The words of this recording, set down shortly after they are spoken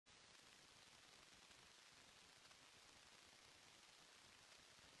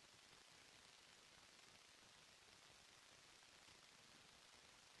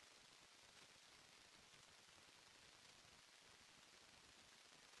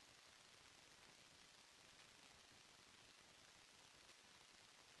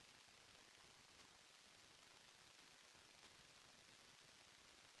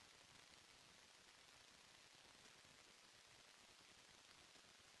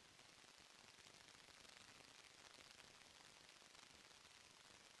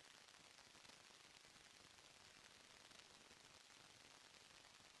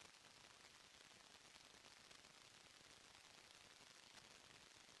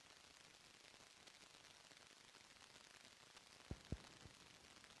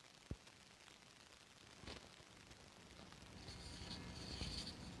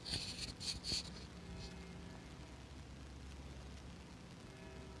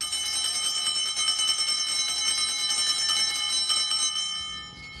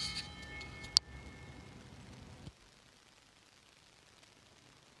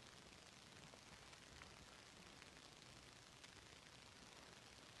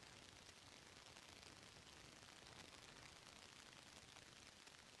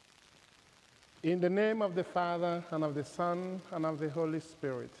In the name of the Father, and of the Son, and of the Holy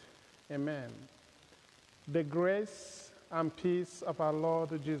Spirit. Amen. The grace and peace of our Lord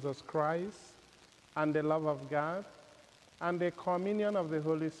Jesus Christ, and the love of God, and the communion of the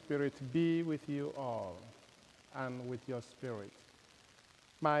Holy Spirit be with you all, and with your spirit.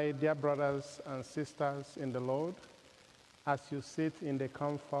 My dear brothers and sisters in the Lord, as you sit in the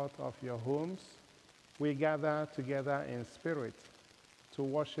comfort of your homes, we gather together in spirit to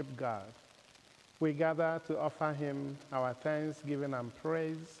worship God. We gather to offer him our thanksgiving and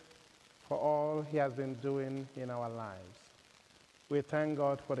praise for all he has been doing in our lives. We thank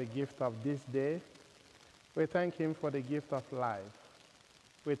God for the gift of this day. We thank him for the gift of life.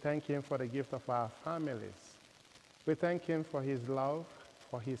 We thank him for the gift of our families. We thank him for his love,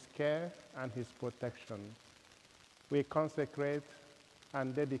 for his care, and his protection. We consecrate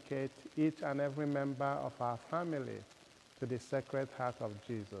and dedicate each and every member of our family to the Sacred Heart of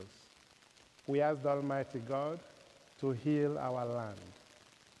Jesus. We ask the Almighty God to heal our land,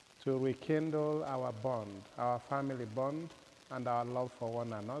 to rekindle our bond, our family bond, and our love for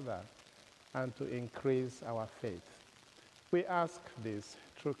one another, and to increase our faith. We ask this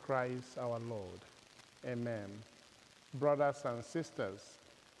through Christ our Lord. Amen. Brothers and sisters,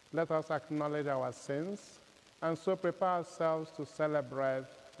 let us acknowledge our sins and so prepare ourselves to celebrate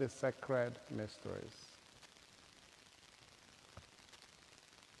the sacred mysteries.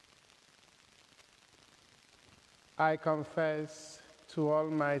 I confess to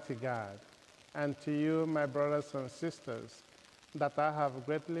Almighty God and to you, my brothers and sisters, that I have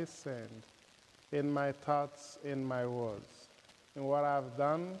greatly sinned in my thoughts, in my words, in what I have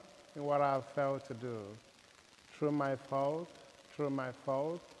done, in what I have failed to do, through my fault, through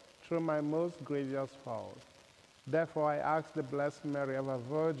my most grievous fault. Therefore I ask the Blessed Mary, ever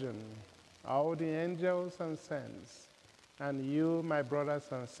Virgin, all the angels and saints, and you, my brothers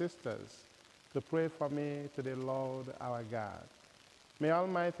and sisters, to pray for me to the Lord our God. May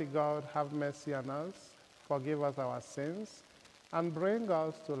Almighty God have mercy on us, forgive us our sins, and bring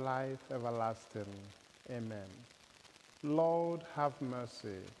us to life everlasting. Amen. Lord, have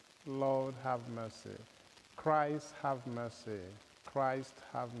mercy. Lord, have mercy. Christ, have mercy. Christ,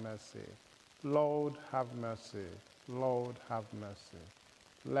 have mercy. Lord, have mercy. Lord, have mercy.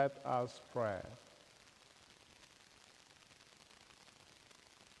 Let us pray.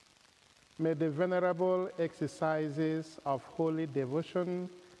 May the venerable exercises of holy devotion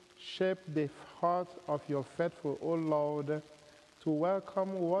shape the heart of your faithful, O Lord, to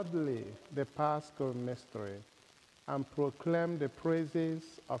welcome worthily the Paschal mystery and proclaim the praises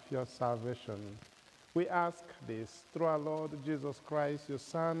of your salvation. We ask this through our Lord Jesus Christ, your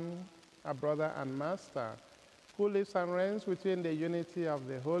Son, our brother and master, who lives and reigns within the unity of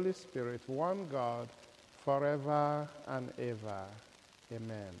the Holy Spirit, one God, forever and ever.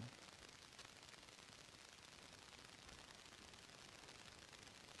 Amen.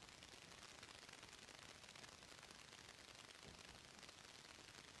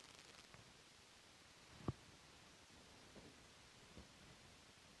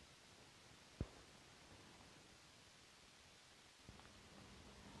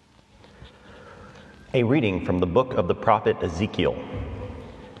 A reading from the book of the prophet Ezekiel.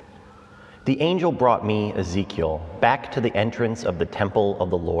 The angel brought me, Ezekiel, back to the entrance of the temple of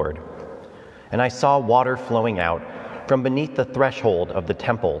the Lord. And I saw water flowing out from beneath the threshold of the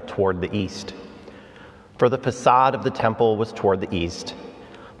temple toward the east. For the facade of the temple was toward the east.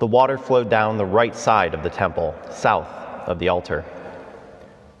 The water flowed down the right side of the temple, south of the altar.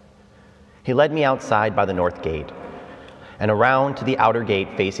 He led me outside by the north gate, and around to the outer gate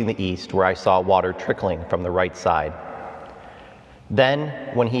facing the east, where I saw water trickling from the right side.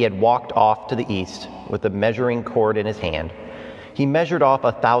 Then, when he had walked off to the east with a measuring cord in his hand, he measured off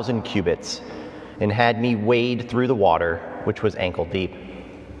 1,000 cubits and had me wade through the water, which was ankle deep.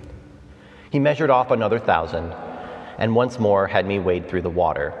 He measured off another 1,000, and once more had me wade through the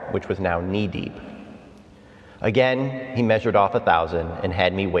water, which was now knee deep. Again, he measured off 1,000 and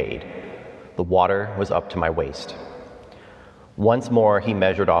had me wade. The water was up to my waist. Once more he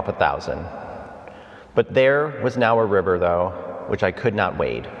measured off 1,000. But there was now a river, though, which I could not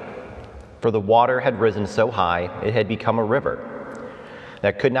wade. For the water had risen so high, it had become a river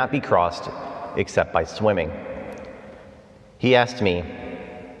that could not be crossed except by swimming. He asked me,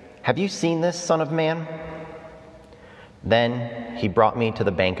 "Have you seen this, Son of Man?" Then he brought me to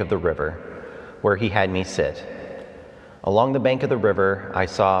the bank of the river, where he had me sit. Along the bank of the river I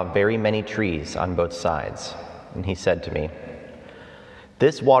saw very many trees on both sides, and he said to me,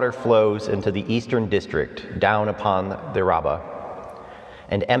 "This water flows into the eastern district down upon the Rabbah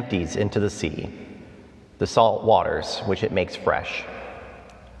and empties into the sea, the salt waters which it makes fresh.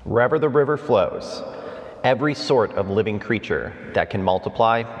 Wherever the river flows, every sort of living creature that can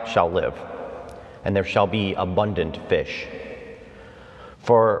multiply shall live, and there shall be abundant fish.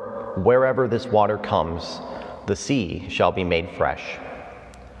 For wherever this water comes, the sea shall be made fresh.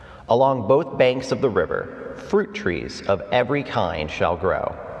 Along both banks of the river, fruit trees of every kind shall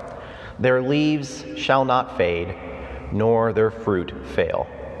grow. Their leaves shall not fade, nor their fruit fail.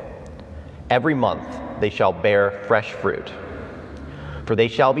 Every month they shall bear fresh fruit, for they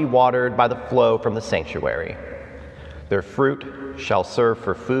shall be watered by the flow from the sanctuary. Their fruit shall serve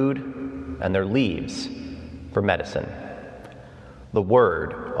for food, and their leaves for medicine. The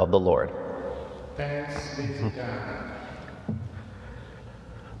word of the Lord. Thanks be to God.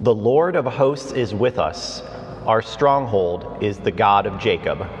 The Lord of hosts is with us. Our stronghold is the God of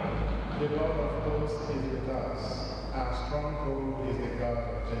Jacob. The Lord of hosts is with us. Our stronghold is the God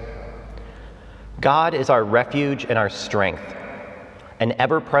of Jacob. God is our refuge and our strength, an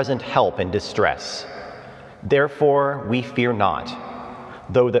ever-present help in distress. Therefore we fear not,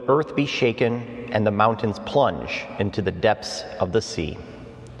 though the earth be shaken and the mountains plunge into the depths of the sea.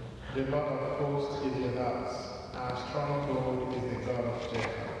 The Lord of hosts is with us. Our stronghold is the God of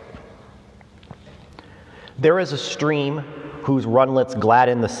Jacob. There is a stream whose runlets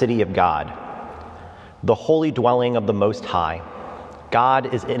gladden the city of God, the holy dwelling of the Most High.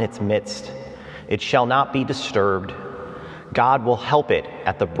 God is in its midst. It shall not be disturbed. God will help it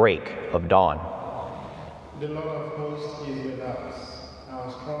at the break of dawn. The Lord of hosts is with us.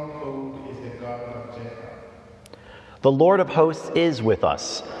 Our stronghold is the God of Jacob. The Lord of hosts is with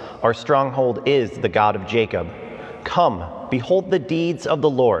us. Our stronghold is the God of Jacob. Come, behold the deeds of the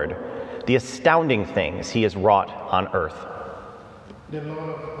Lord, the astounding things he has wrought on earth. The Lord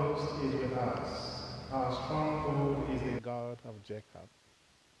of hosts is with us. Our stronghold is the God of Jacob.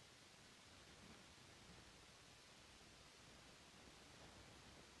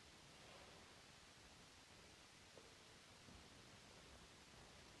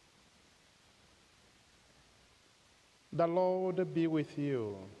 The Lord be with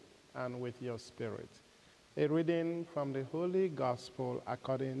you and with your spirit. A reading from the Holy Gospel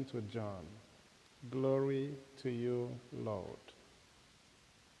according to John. Glory to you, Lord.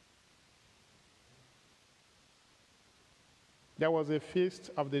 There was a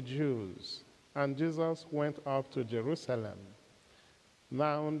feast of the Jews, and Jesus went up to Jerusalem.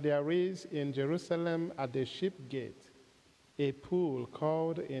 Now there is in Jerusalem at the sheep gate a pool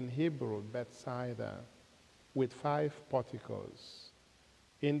called in Hebrew Bethsaida, with 5 porticos.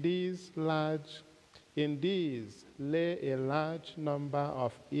 In these lay a large number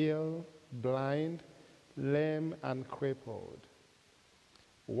of ill, blind, lame, and crippled.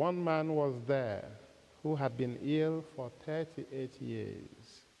 One man was there who had been ill for 38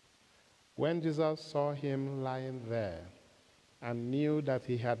 years. When Jesus saw him lying there and knew that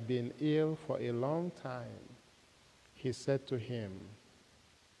he had been ill for a long time, he said to him,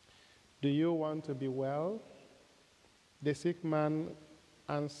 "Do you want to be well?" The sick man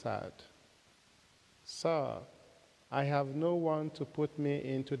answered, "Sir, I have no one to put me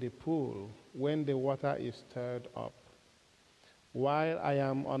into the pool when the water is stirred up. While I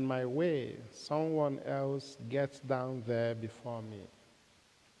am on my way, someone else gets down there before me."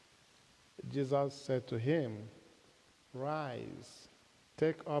 Jesus said to him, "Rise,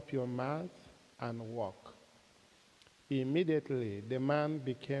 take up your mat and walk." Immediately the man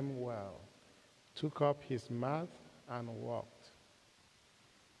became well, took up his mat and walked.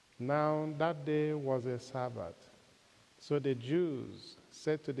 Now that day was a Sabbath. So the Jews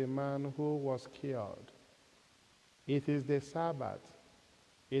said to the man who was cured, "It is the Sabbath.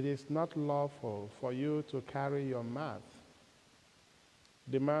 It is not lawful for you to carry your mat."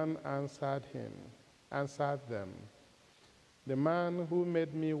 The man answered them, "The man who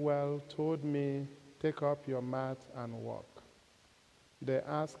made me well told me, 'Take up your mat and walk.'" They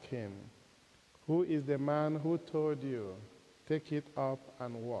asked him, "Who is the man who told you, 'Take it up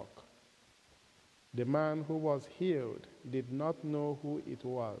and walk'?" The man who was healed did not know who it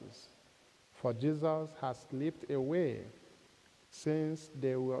was, for Jesus had slipped away, since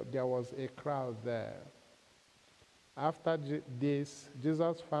there was a crowd there. After this,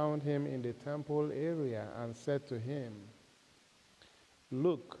 Jesus found him in the temple area and said to him,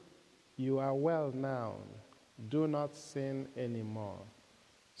 "Look, you are well now. Do not sin anymore,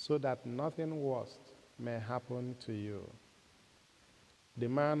 so that nothing worse may happen to you." The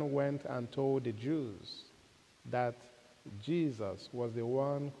man went and told the Jews that Jesus was the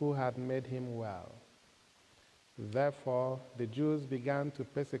one who had made him well. Therefore, the Jews began to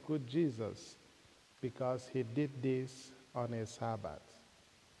persecute Jesus because he did this on a Sabbath.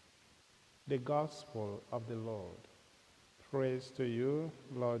 The Gospel of the Lord. Praise to you,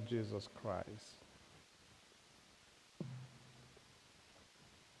 Lord Jesus Christ.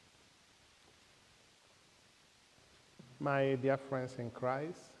 My dear friends in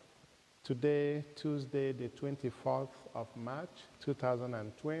Christ, today, Tuesday, the 24th of March,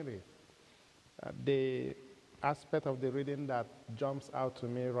 2020, the aspect of the reading that jumps out to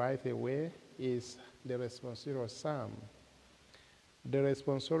me right away is the responsorial psalm. The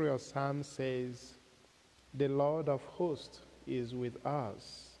responsorial psalm says, "The Lord of hosts is with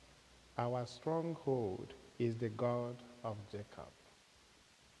us. Our stronghold is the God of Jacob."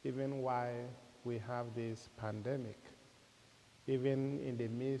 Even while we have this pandemic, even in the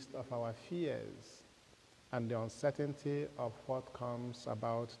midst of our fears and the uncertainty of what comes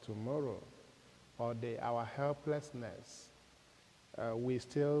about tomorrow, or our helplessness, we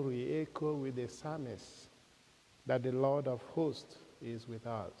still re-echo with the psalmist that the Lord of hosts is with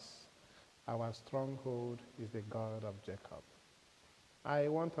us. Our stronghold is the God of Jacob. I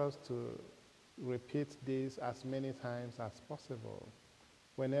want us to repeat this as many times as possible.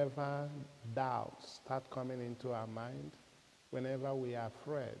 Whenever doubts start coming into our mind, whenever we are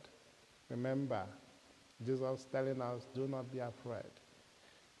afraid, remember Jesus telling us, do not be afraid.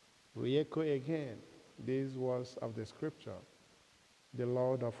 Re-echo again these words of the scripture. The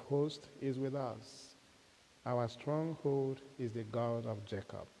Lord of hosts is with us. Our stronghold is the God of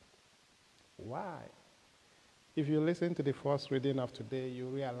Jacob. Why? If you listen to the first reading of today, you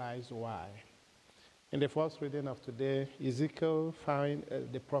realize why. In the first reading of today,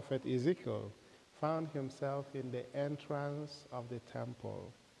 the prophet Ezekiel found himself in the entrance of the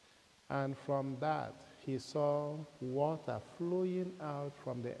temple. And from that, he saw water flowing out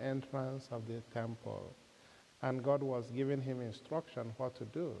from the entrance of the temple. And God was giving him instruction what to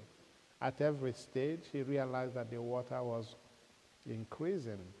do. At every stage, he realized that the water was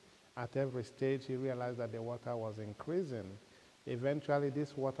increasing. At every stage, he realized that the water was increasing. Eventually,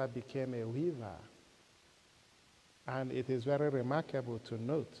 this water became a river. And it is very remarkable to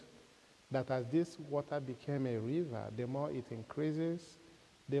note that as this water became a river, the more it increases,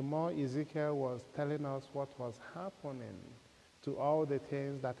 the more Ezekiel was telling us what was happening to all the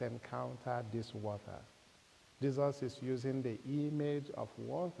things that encountered this water. Jesus is using the image of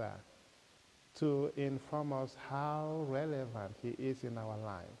water to inform us how relevant he is in our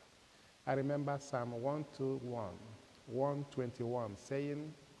life. I remember Psalm 121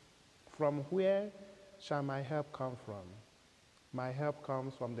 saying, "From where shall my help come from? My help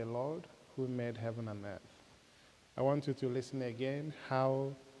comes from the Lord who made heaven and earth." I want you to listen again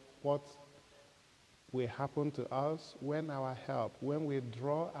what will happen to us when we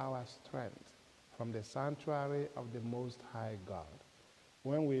draw our strength from the sanctuary of the Most High God.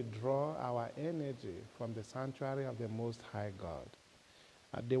 When we draw our energy from the sanctuary of the Most High God.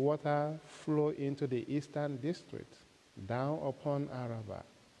 The water flow into the eastern district, down upon Araba,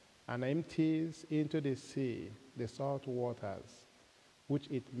 and empties into the sea, the salt waters, which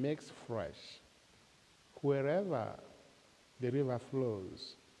it makes fresh. Wherever the river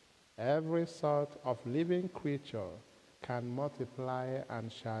flows, every sort of living creature can multiply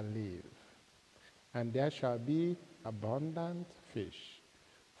and shall live. And there shall be abundant fish.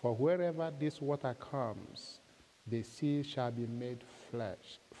 For wherever this water comes, the sea shall be made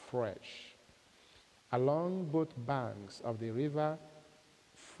fresh. Along both banks of the river,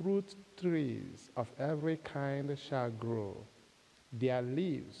 fruit trees of every kind shall grow. Their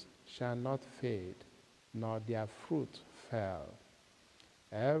leaves shall not fade, nor their fruit fail.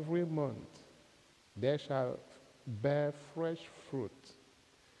 Every month they shall bear fresh fruit,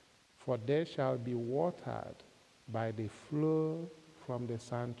 for they shall be watered by the flow from the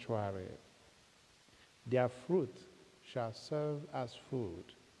sanctuary. Their fruit shall serve as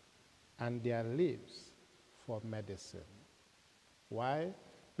food, and their leaves for medicine. Why?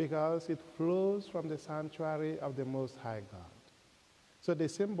 Because it flows from the sanctuary of the Most High God. So the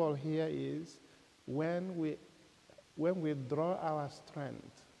symbol here is when we draw our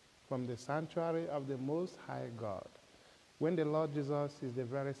strength from the sanctuary of the Most High God, when the Lord Jesus is the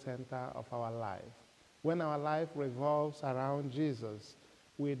very center of our life, when our life revolves around Jesus,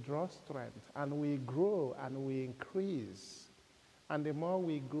 we draw strength and we grow and we increase. And the more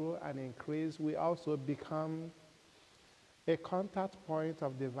we grow and increase, we also become a contact point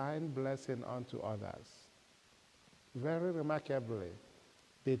of divine blessing unto others. Very remarkably,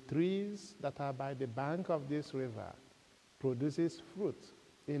 the trees that are by the bank of this river produces fruit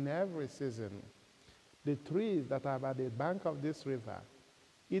in every season. The trees that are by the bank of this river,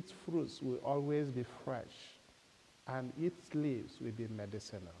 its fruits will always be fresh, and its leaves will be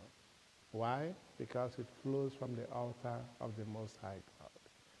medicinal. Why? Because it flows from the altar of the Most High God.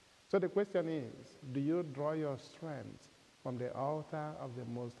 So the question is, do you draw your strength from the altar of the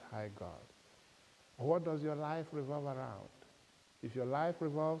Most High God. What does your life revolve around? If your life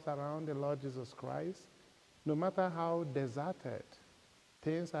revolves around the Lord Jesus Christ, no matter how deserted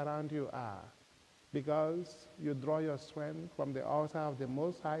things around you are, because you draw your strength from the altar of the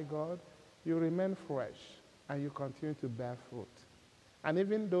Most High God, you remain fresh and you continue to bear fruit. And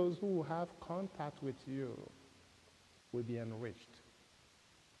even those who have contact with you will be enriched.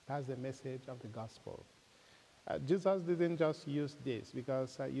 That's the message of the gospel. Jesus didn't just use this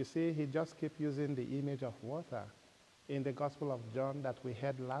because you see, he just kept using the image of water. In the Gospel of John that we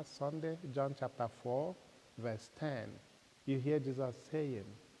heard last Sunday, John chapter 4, verse 10, you hear Jesus saying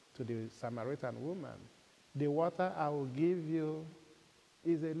to the Samaritan woman, the water I will give you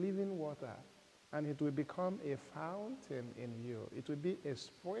is a living water, and it will become a fountain in you. It will be a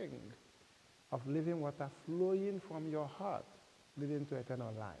spring of living water flowing from your heart, leading to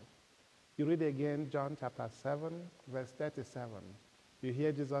eternal life. You read again John chapter 7, verse 37. You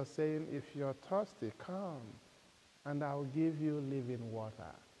hear Jesus saying, if you're thirsty, come, and I will give you living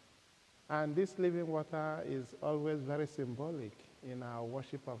water. And this living water is always very symbolic in our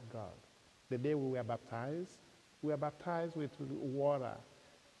worship of God. The day we were baptized with water.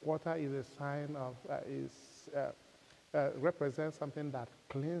 Water is a sign of, represents something that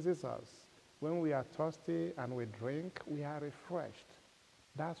cleanses us. When we are thirsty and we drink, we are refreshed.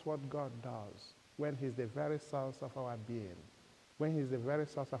 That's what God does when he's the very source of our being. When he's the very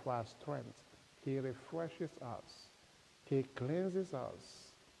source of our strength, he refreshes us. He cleanses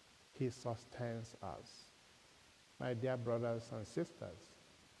us. He sustains us. My dear brothers and sisters,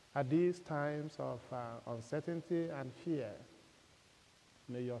 at these times of uncertainty and fear,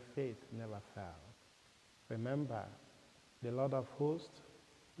 may your faith never fail. Remember, the Lord of hosts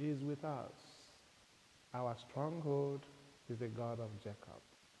is with us. Our stronghold is the God of Jacob.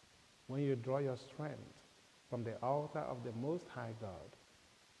 When you draw your strength from the altar of the Most High God,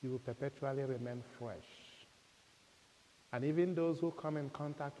 you will perpetually remain fresh. And even those who come in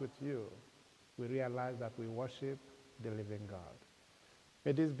contact with you will realize that we worship the living God.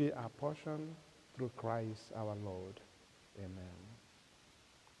 May this be our portion through Christ our Lord. Amen.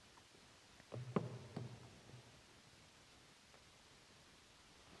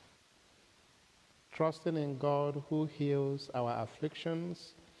 Trusting in God who heals our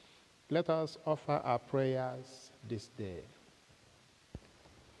afflictions, let us offer our prayers this day.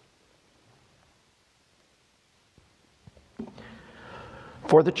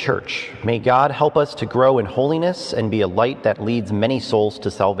 For the Church, may God help us to grow in holiness and be a light that leads many souls to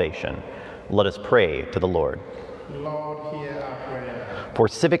salvation. Let us pray to the Lord. Lord, hear our prayer. For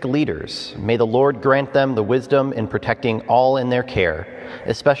civic leaders, may the Lord grant them the wisdom in protecting all in their care,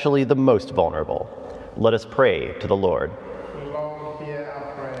 especially the most vulnerable. Let us pray to the Lord. Lord, hear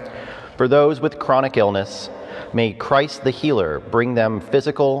our prayer. For those with chronic illness, may Christ the healer bring them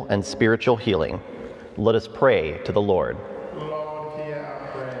physical and spiritual healing. Let us pray to the Lord.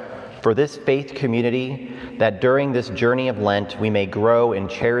 For this faith community, that during this journey of Lent we may grow in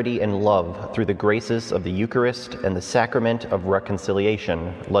charity and love through the graces of the Eucharist and the sacrament of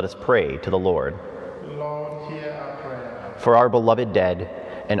reconciliation, let us pray to the Lord. Lord, hear our prayer. For our beloved dead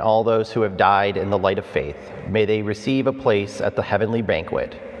and all those who have died in the light of faith, may they receive a place at the heavenly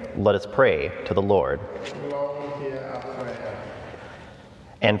banquet. Let us pray to the Lord. Lord, hear our prayer.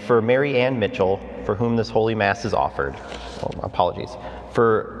 And for Mary Ann Mitchell, for whom this Holy Mass is offered,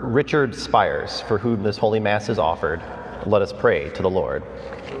 for Richard Spires, for whom this Holy Mass is offered, let us pray to the Lord.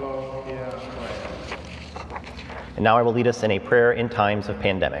 Lord, hear our prayer. And now I will lead us in a prayer in times of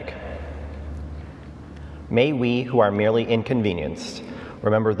pandemic. May we, who are merely inconvenienced,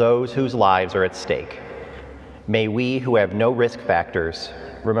 remember those whose lives are at stake. May we, who have no risk factors,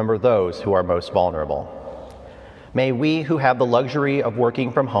 remember those who are most vulnerable. May we, who have the luxury of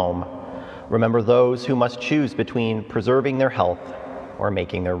working from home, remember those who must choose between preserving their health or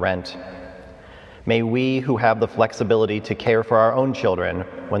making their rent. May we, who have the flexibility to care for our own children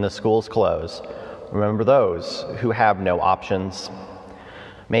when the schools close, remember those who have no options.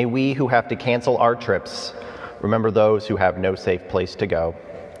 May we, who have to cancel our trips, remember those who have no safe place to go.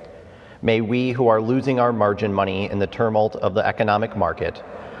 May we, who are losing our margin money in the tumult of the economic market,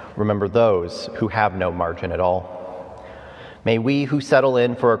 remember those who have no margin at all. May we, who settle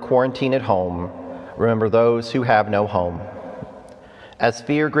in for a quarantine at home, remember those who have no home. As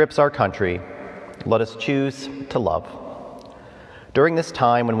fear grips our country, let us choose to love. During this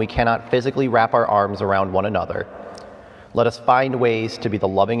time when we cannot physically wrap our arms around one another, let us find ways to be the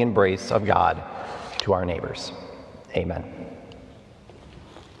loving embrace of God to our neighbors. Amen.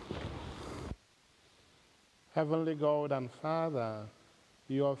 Heavenly God and Father,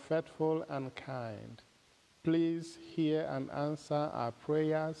 you are faithful and kind. Please hear and answer our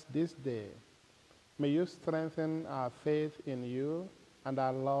prayers this day. May you strengthen our faith in you and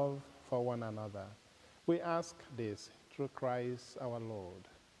our love for one another. We ask this through Christ our Lord.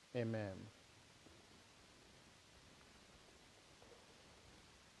 Amen.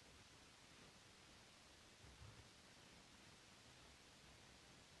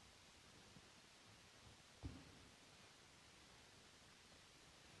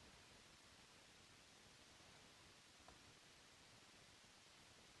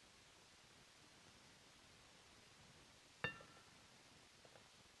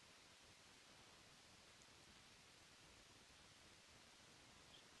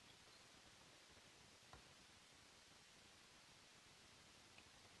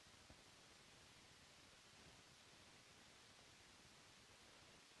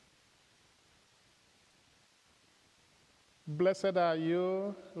 Blessed are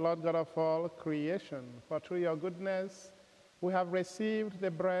you, Lord God of all creation, for through your goodness we have received the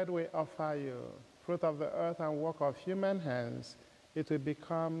bread we offer you, fruit of the earth and work of human hands. It will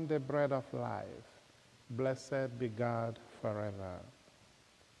become the bread of life. Blessed be God forever.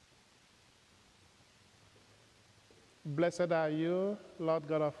 Blessed are you, Lord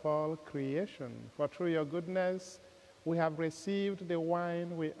God of all creation, for through your goodness we have received the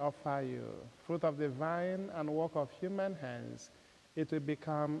wine we offer you, fruit of the vine and work of human hands. It will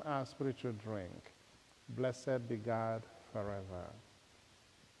become our spiritual drink. Blessed be God forever.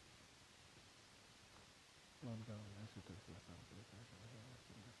 Lord God, bless you to bless us.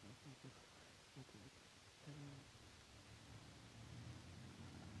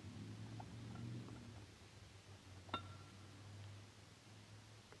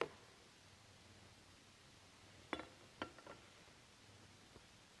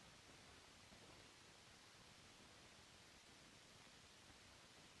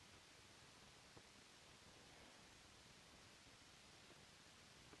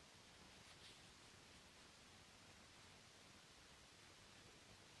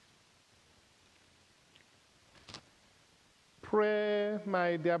 Pray,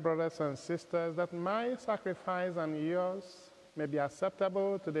 my dear brothers and sisters, that my sacrifice and yours may be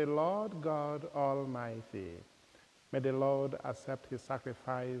acceptable to the Lord God Almighty. May the Lord accept his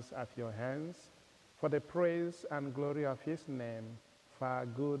sacrifice at your hands for the praise and glory of his name, for our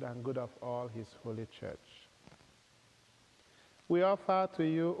good and good of all his holy church. We offer to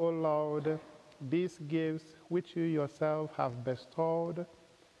you, O Lord, these gifts which you yourself have bestowed.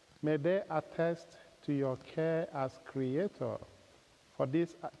 May they attest to your care as Creator for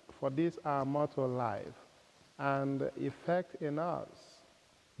this our mortal life, and effect in us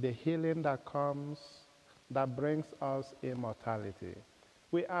the healing that brings us immortality.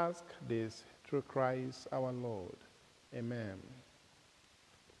 We ask this through Christ our Lord. Amen.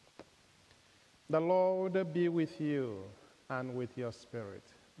 The Lord be with you and with your spirit.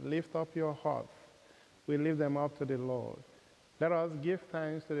 Lift up your heart. We lift them up to the Lord. Let us give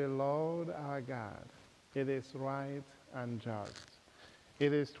thanks to the Lord our God. It is right and just.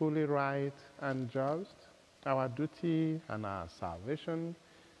 It is truly right and just, our duty and our salvation,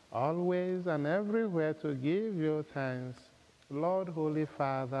 always and everywhere to give you thanks, Lord, Holy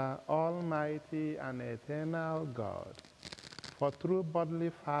Father, Almighty and eternal God. For through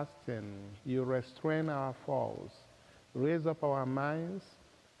bodily fasting you restrain our faults, raise up our minds,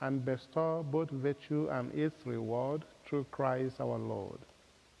 and bestow both virtue and its reward through Christ our Lord.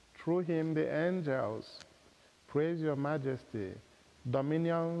 Through him the angels praise your majesty,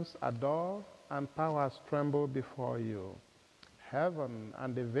 dominions adore, and powers tremble before you. Heaven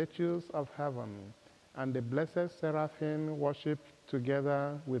and the virtues of heaven and the blessed seraphim worship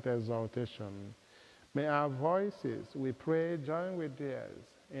together with exaltation. May our voices, we pray, join with theirs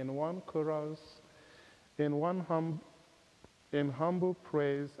in one chorus, in humble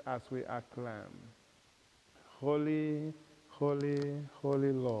praise as we acclaim. Holy, holy,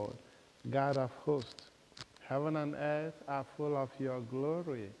 holy Lord, God of hosts, heaven and earth are full of your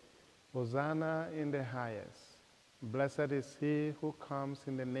glory. Hosanna in the highest. Blessed is he who comes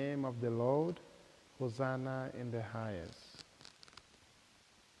in the name of the Lord. Hosanna in the highest.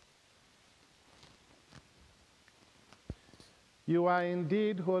 You are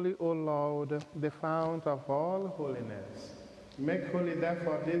indeed holy, O Lord, the fount of all holiness. Make holy,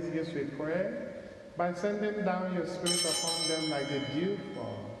 therefore, these gifts, we pray, by sending down your Spirit upon them like the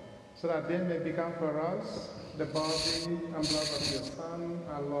dewfall, so that they may become for us the body and blood of your Son,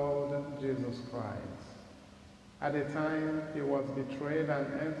 our Lord Jesus Christ. At the time he was betrayed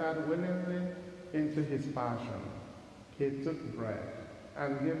and entered willingly into his passion, he took bread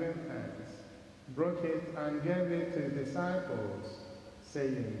and giving thanks, broke it and gave it to his disciples,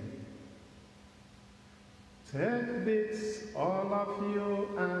 saying, Take this, all of you,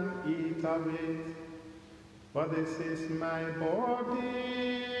 and eat of it, for this is my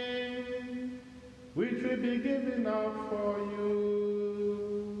body, which will be given up for you.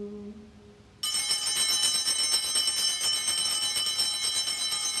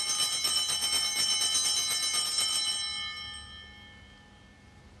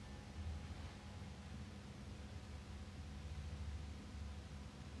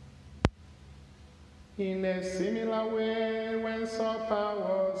 In a similar way, when supper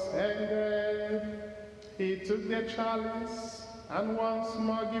was ended, he took the chalice, and once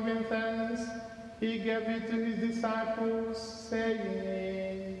more giving thanks, he gave it to his disciples,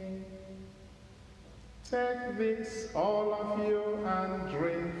 saying, "Take this, all of you, and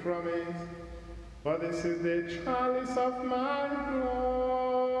drink from it, for this is the chalice of my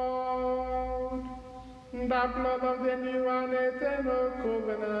blood, the blood of the new and eternal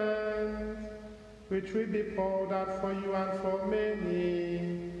covenant, which will be poured out for you and for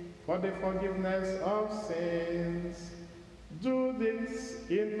many, for the forgiveness of sins. Do this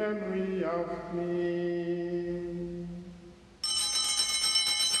in memory of me."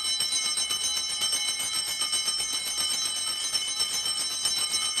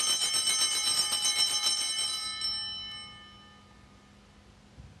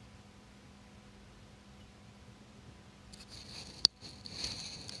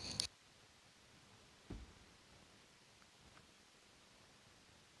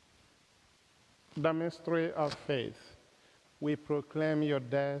 The mystery of faith. We proclaim your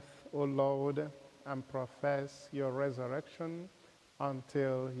death, O Lord, and profess your resurrection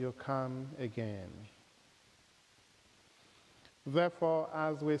until you come again. Therefore,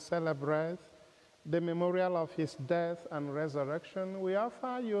 as we celebrate the memorial of his death and resurrection, we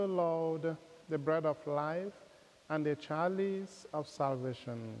offer you, Lord, the bread of life and the chalice of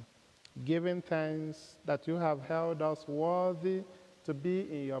salvation, giving thanks that you have held us worthy to be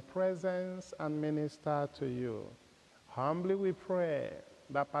in your presence and minister to you. Humbly we pray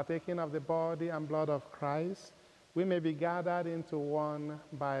that, partaking of the body and blood of Christ, we may be gathered into one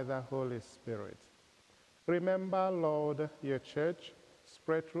by the Holy Spirit. Remember, Lord, your church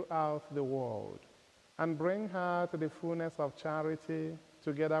spread throughout the world, and bring her to the fullness of charity,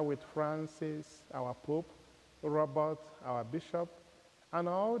 together with Francis, our Pope, Robert, our Bishop, and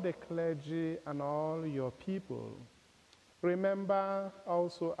all the clergy and all your people. Remember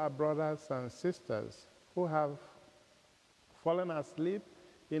also our brothers and sisters who have fallen asleep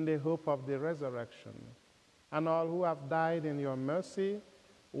in the hope of the resurrection, and all who have died in your mercy.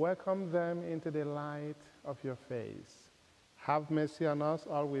 Welcome them into the light of your face. Have mercy on us,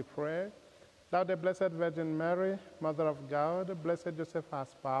 all we pray. Thou, the Blessed Virgin Mary, Mother of God, blessed Joseph, our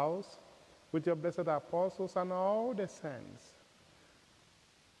spouse, with your blessed apostles and all the saints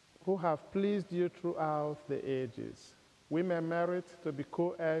who have pleased you throughout the ages, we may merit to be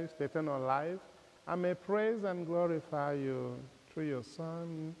co-heirs to eternal life, and may praise and glorify you through your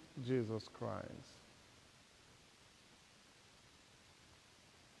Son, Jesus Christ.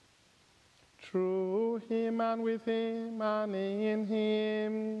 Through him and with him and in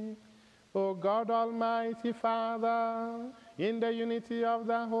him, O God Almighty Father, in the unity of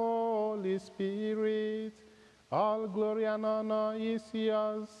the Holy Spirit, all glory and honor is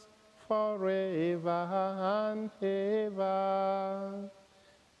yours forever and ever.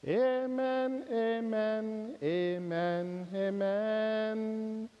 Amen, amen, amen,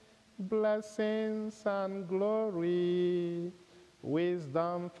 amen. Blessings and glory,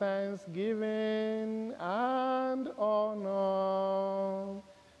 wisdom, thanksgiving, and honor,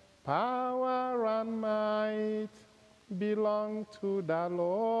 power and might belong to the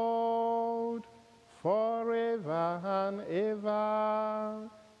Lord forever and ever.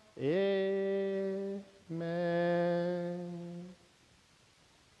 Amen.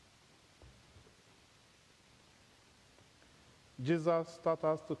 Jesus taught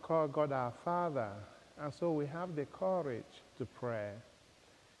us to call God our Father, and so we have the courage to pray.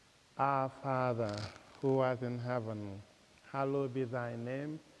 Our Father, who art in heaven, hallowed be thy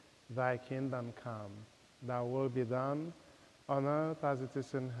name. Thy kingdom come, thy will be done, on earth as it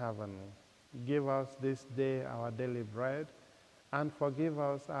is in heaven. Give us this day our daily bread, and forgive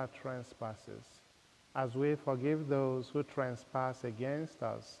us our trespasses, as we forgive those who trespass against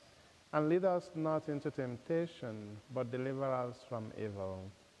us. And lead us not into temptation, but deliver us from evil.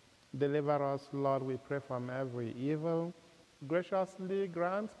 Deliver us, Lord, we pray, from every evil. Graciously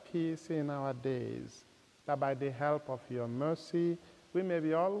grant peace in our days, that by the help of your mercy, we may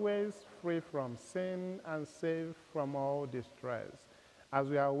be always free from sin and safe from all distress, as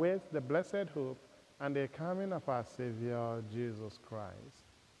we await the blessed hope and the coming of our Savior, Jesus Christ.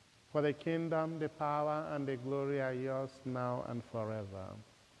 For the kingdom, the power, and the glory are yours now and forever.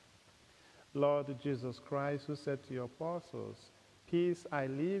 Lord Jesus Christ, who said to your apostles, "Peace I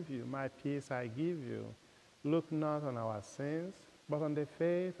leave you, my peace I give you," look not on our sins, but on the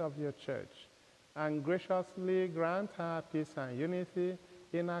faith of your church, and graciously grant her peace and unity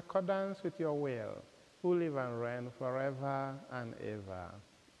in accordance with your will, who live and reign forever and ever.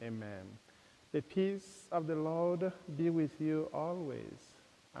 Amen. The peace of the Lord be with you always,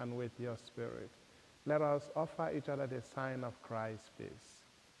 and with your spirit. Let us offer each other the sign of Christ's peace.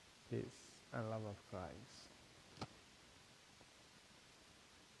 Peace and love of Christ.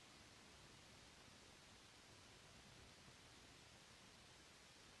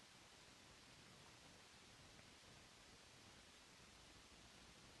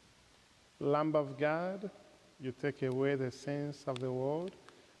 Lamb of God, you take away the sins of the world,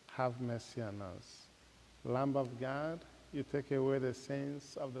 have mercy on us. Lamb of God, you take away the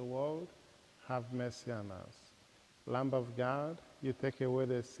sins of the world, have mercy on us. Lamb of God, you take away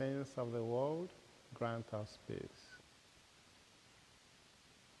the sins of the world, grant us peace.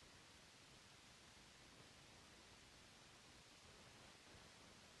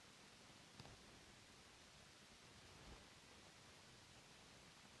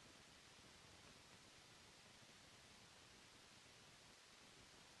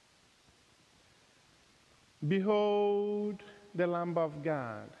 Behold the Lamb of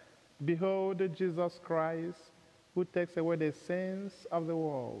God. Behold Jesus Christ, who takes away the sins of the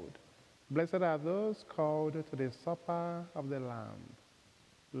world. Blessed are those called to the supper of the Lamb.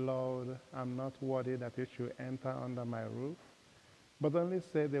 Lord, I'm not worthy that you should enter under my roof, but only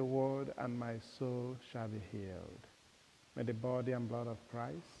say the word, and my soul shall be healed. May the body and blood of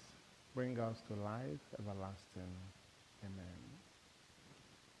Christ bring us to life everlasting. Amen.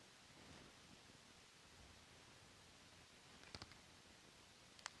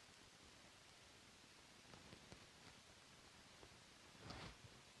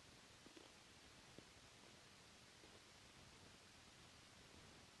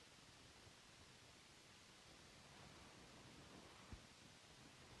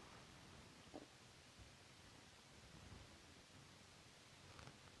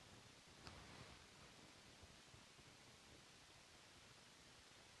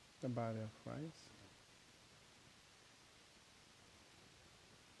 The body of Christ.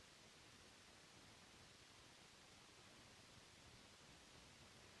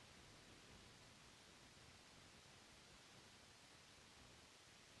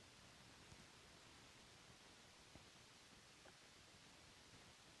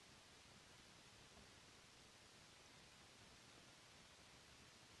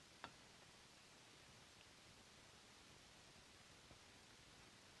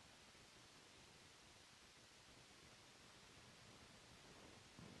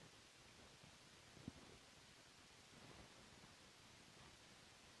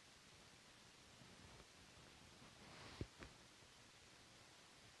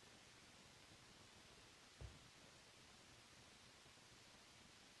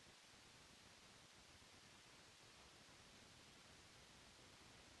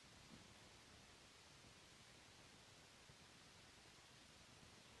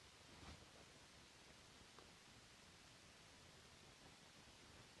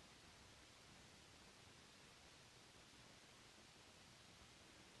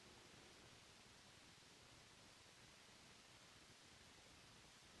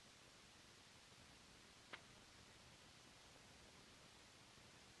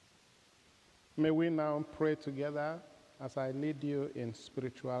 May we now pray together as I lead you in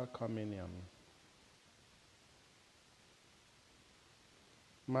spiritual communion.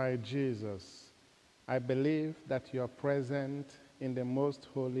 My Jesus, I believe that you are present in the most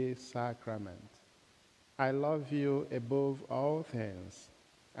holy sacrament. I love you above all things,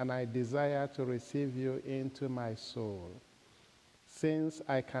 and I desire to receive you into my soul. Since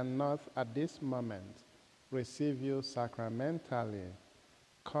I cannot at this moment receive you sacramentally,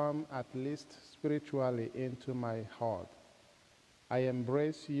 come at least spiritually into my heart. I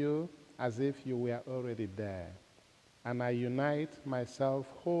embrace you as if you were already there, and I unite myself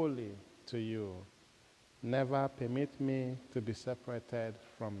wholly to you. Never permit me to be separated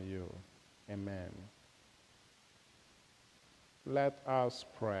from you. Amen. Let us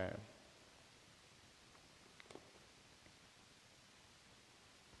pray.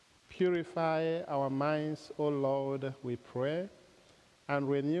 Purify our minds, O Lord, we pray, and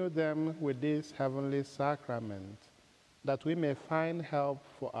renew them with this heavenly sacrament, that we may find help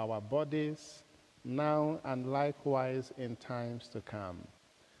for our bodies now and likewise in times to come.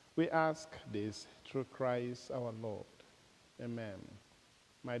 We ask this through Christ our Lord. Amen.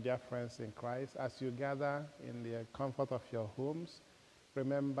 My dear friends in Christ, as you gather in the comfort of your homes,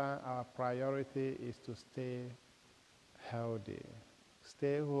 remember our priority is to stay healthy.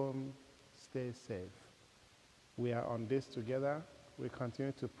 Stay home, stay safe. We are on this together. We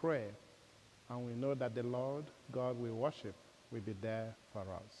continue to pray, and we know that the Lord, God we worship, will be there for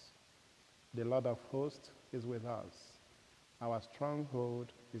us. The Lord of hosts is with us. Our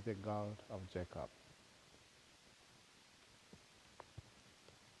stronghold is the God of Jacob.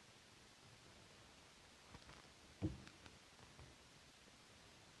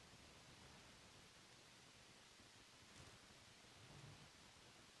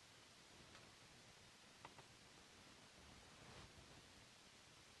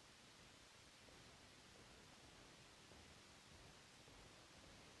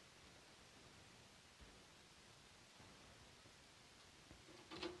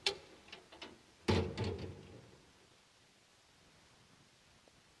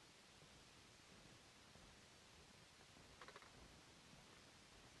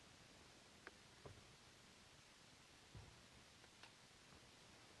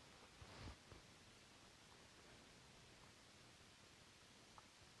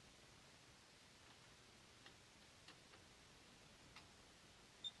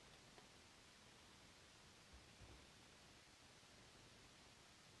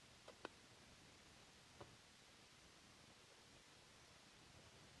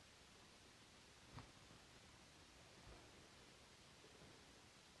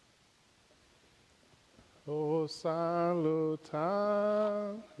 O salutaris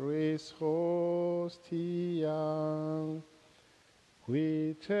hostia,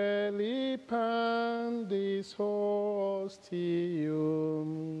 qui celi pandis hostium,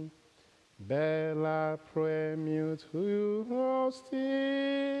 bella premiut hostilia,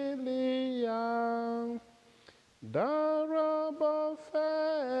 darabo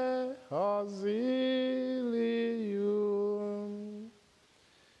fe ausilium,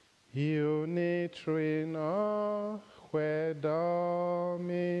 unitrina que Dominum,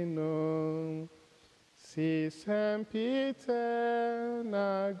 si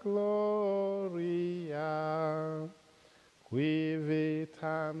sempiterna gloria, qui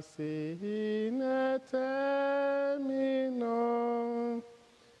vitam sine terminum,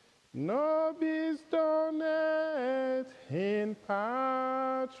 nobis donet in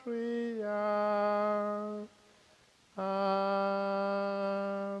patria. Amen.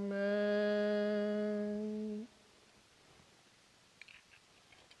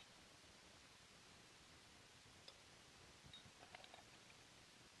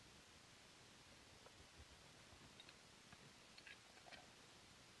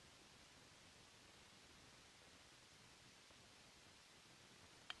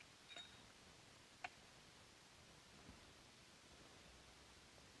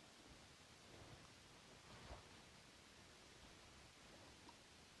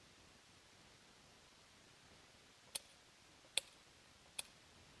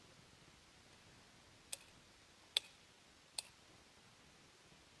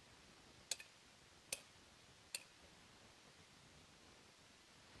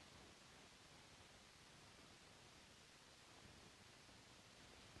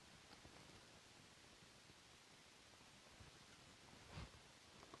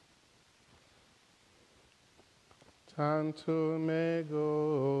 Tantum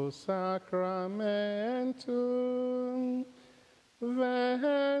ego sacramentum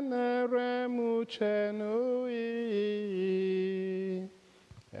venerem cenui,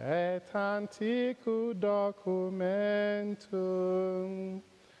 et antiqu documentum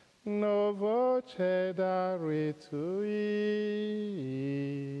novo cedari tui,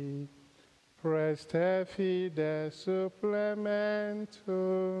 preste fide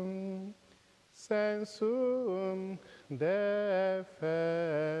supplementum sensum defectui,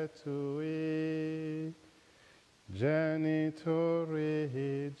 genitori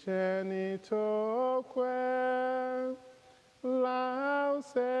genitoque,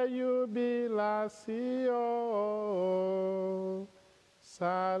 lause jubilatio,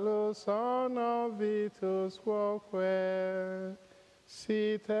 salus honor vitus quoque,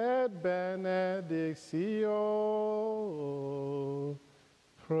 sit et benedictio,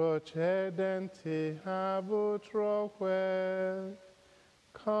 procedenti abutroque,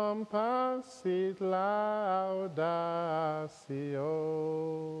 compassit laudatio.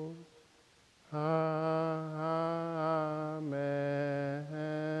 Amen.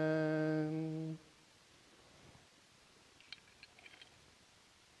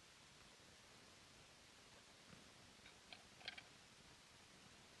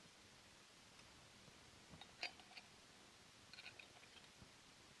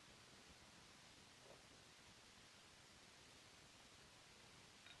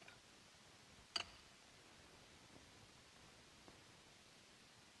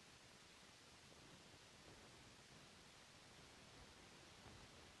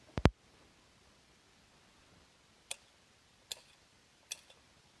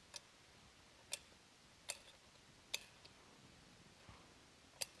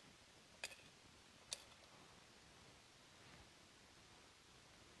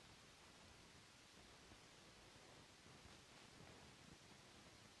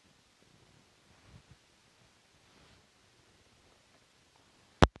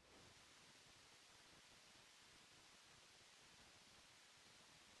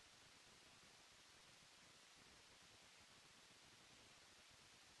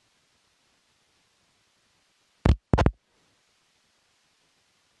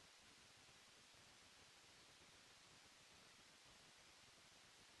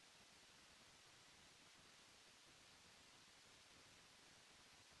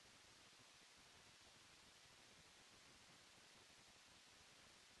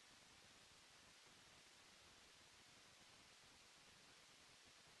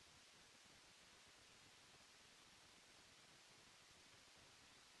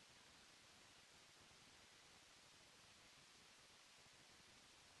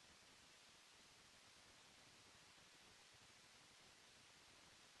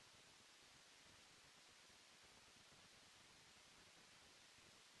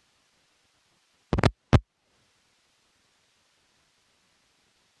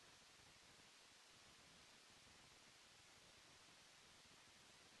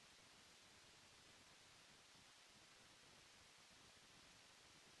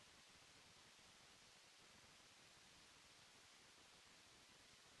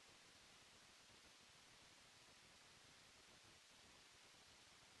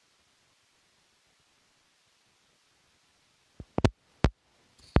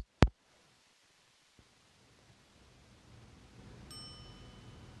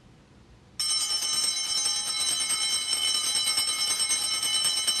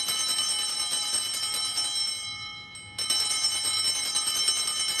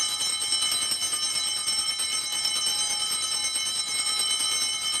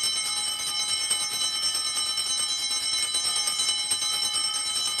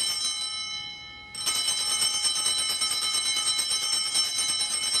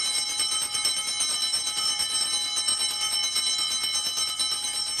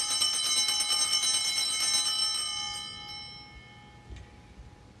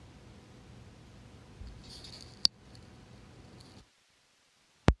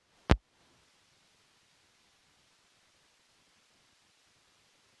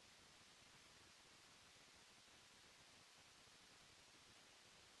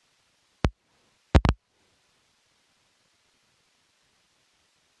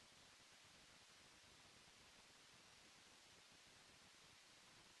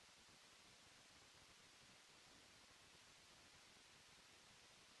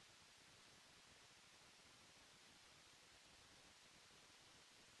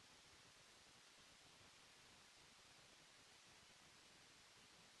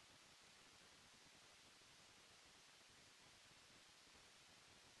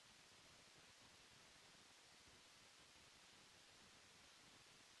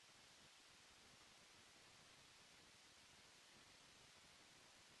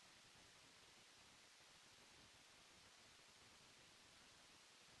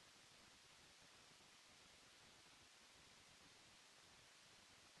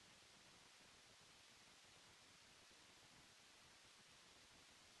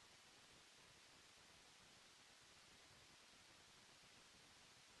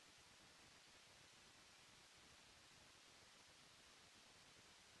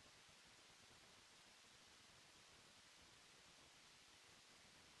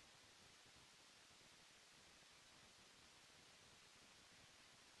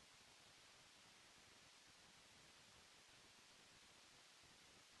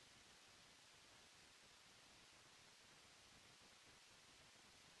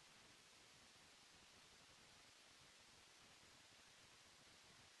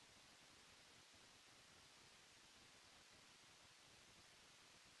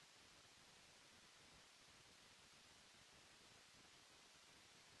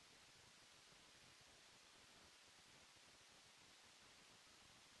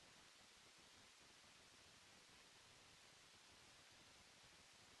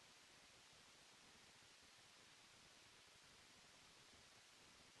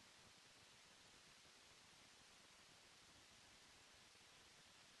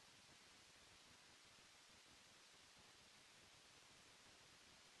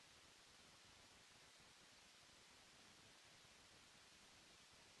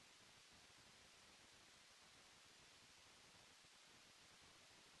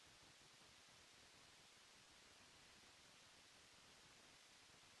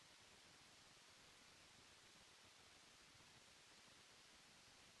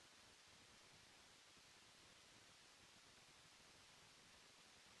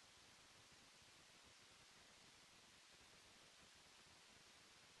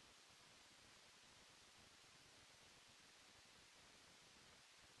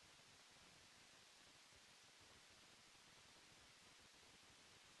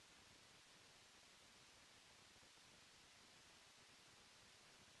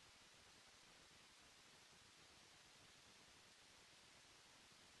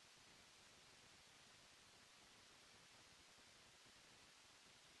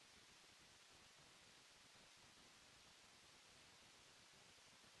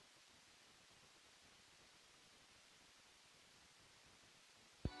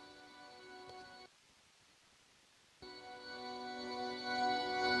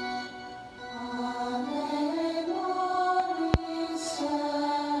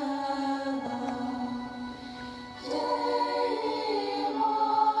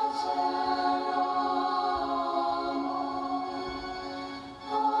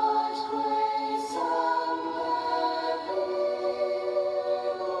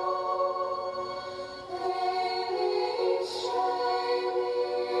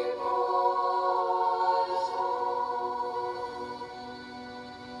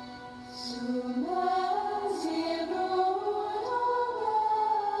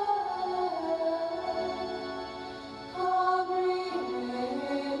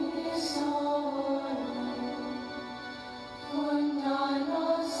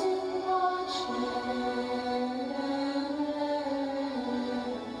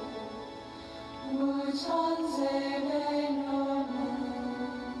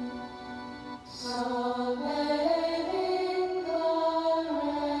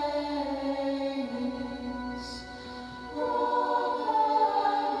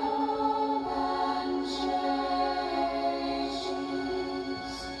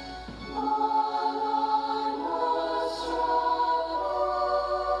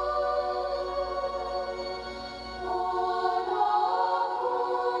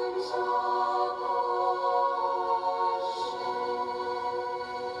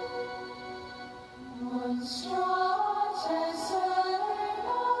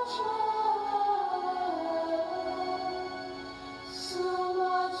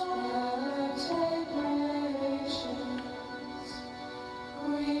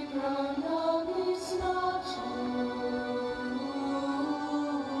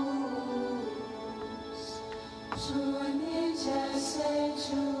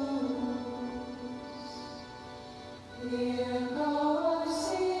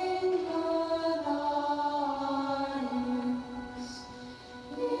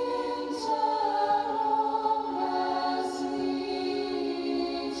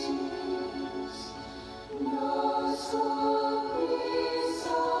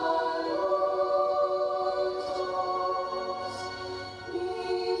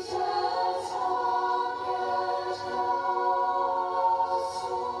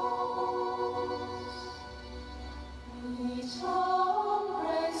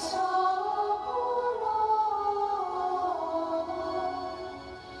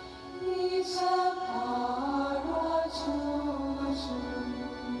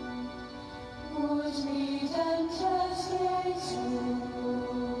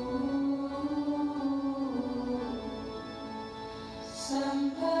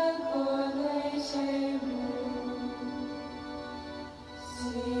 Thank you.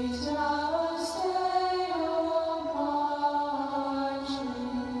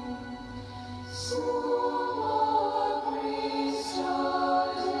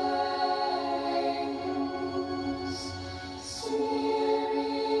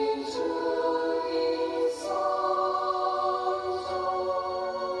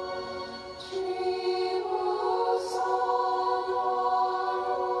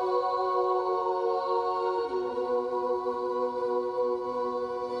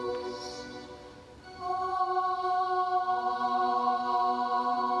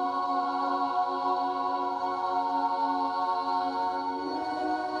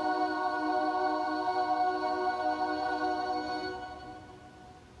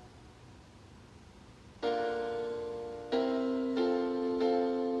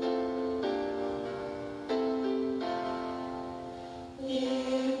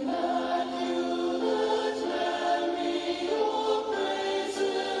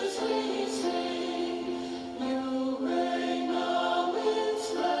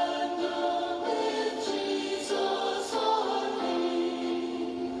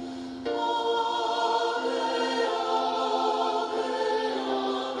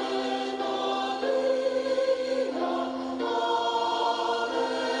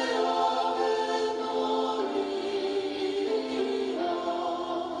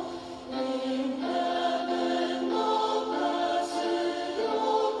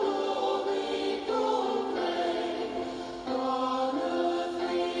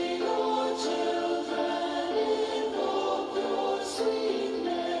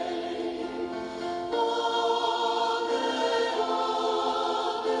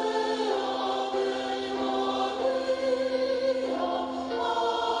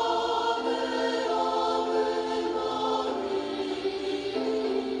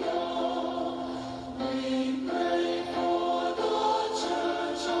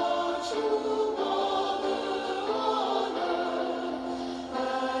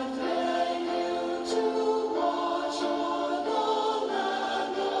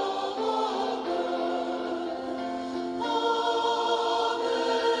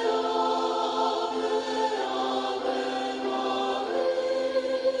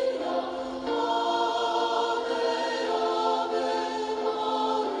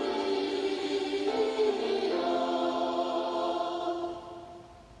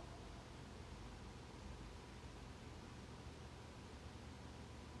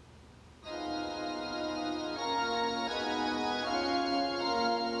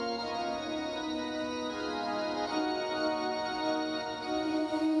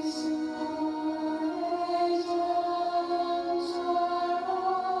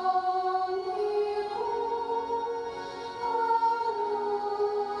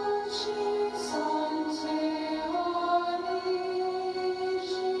 She